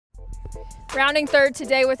Rounding third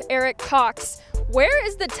today with Eric Cox. Where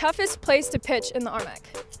is the toughest place to pitch in the RMAC?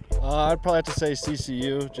 I'd probably have to say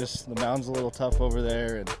CCU. Just the mound's a little tough over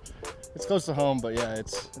there, and it's close to home, but yeah,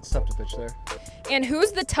 it's tough to pitch there. And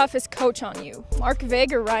who's the toughest coach on you, Mark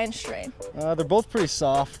Vig or Ryan Strain? They're both pretty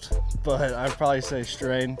soft, but I'd probably say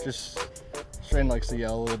Strain. Just Strain likes to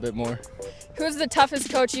yell a little bit more. Who's the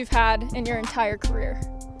toughest coach you've had in your entire career?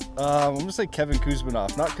 I'm going to say Kevin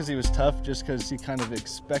Kuzminoff, not because he was tough, just because he kind of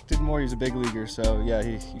expected more. He's a big leaguer, so yeah,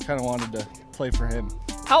 he kind of wanted to play for him.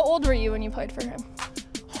 How old were you when you played for him?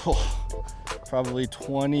 Probably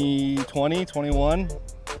 21.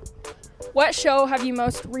 What show have you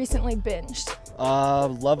most recently binged?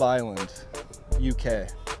 Love Island, UK.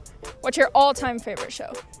 What's your all-time favorite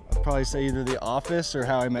show? I'd probably say either The Office or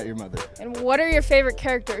How I Met Your Mother. And what are your favorite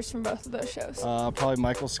characters from both of those shows? Probably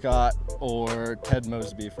Michael Scott or Ted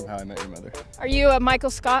Mosby from How I Met Your Mother. Are you a Michael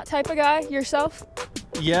Scott type of guy yourself?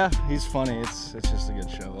 Yeah, he's funny. It's just a good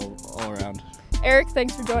show all around. Eric,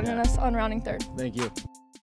 thanks for joining us on Rounding Third. Thank you.